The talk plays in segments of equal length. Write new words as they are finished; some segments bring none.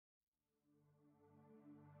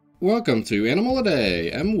Welcome to Animal a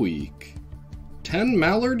Day, M Week. 10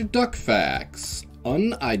 Mallard Duck Facts.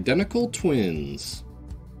 Unidentical twins.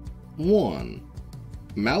 1.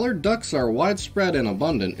 Mallard ducks are widespread and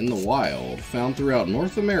abundant in the wild, found throughout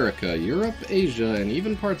North America, Europe, Asia, and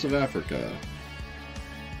even parts of Africa.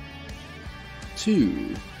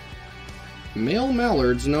 2. Male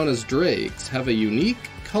mallards known as drakes have a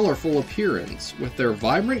unique, colorful appearance, with their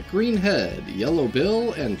vibrant green head, yellow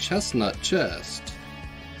bill, and chestnut chest.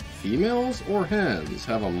 Females or hens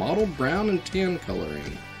have a mottled brown and tan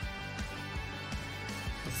coloring.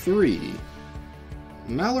 3.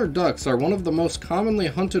 Mallard ducks are one of the most commonly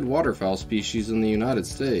hunted waterfowl species in the United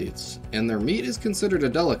States, and their meat is considered a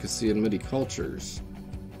delicacy in many cultures.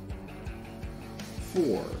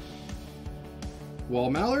 4.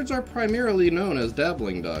 While mallards are primarily known as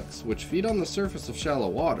dabbling ducks, which feed on the surface of shallow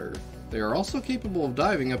water, they are also capable of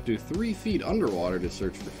diving up to 3 feet underwater to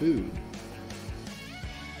search for food.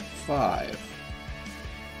 5.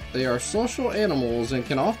 They are social animals and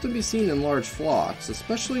can often be seen in large flocks,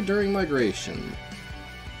 especially during migration.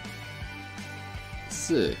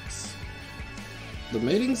 6. The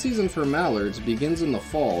mating season for mallards begins in the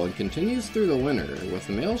fall and continues through the winter, with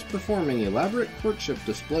males performing elaborate courtship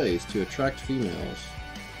displays to attract females.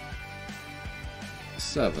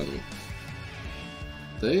 7.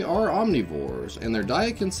 They are omnivores, and their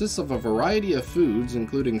diet consists of a variety of foods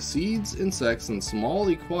including seeds, insects, and small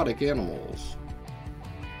aquatic animals.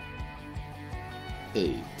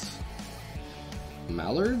 8.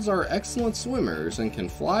 Mallards are excellent swimmers and can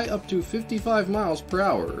fly up to 55 miles per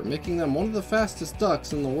hour, making them one of the fastest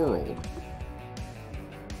ducks in the world.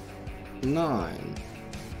 9.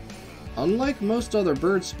 Unlike most other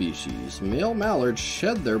bird species, male mallards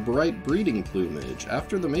shed their bright breeding plumage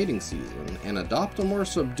after the mating season and adopt a more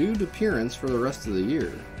subdued appearance for the rest of the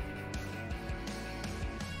year.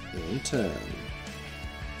 And 10.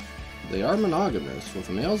 They are monogamous, with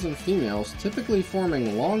males and females typically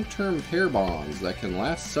forming long-term pair bonds that can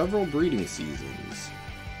last several breeding seasons.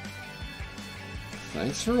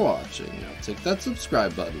 Thanks for watching. Now take that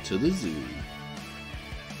subscribe button to the zoo.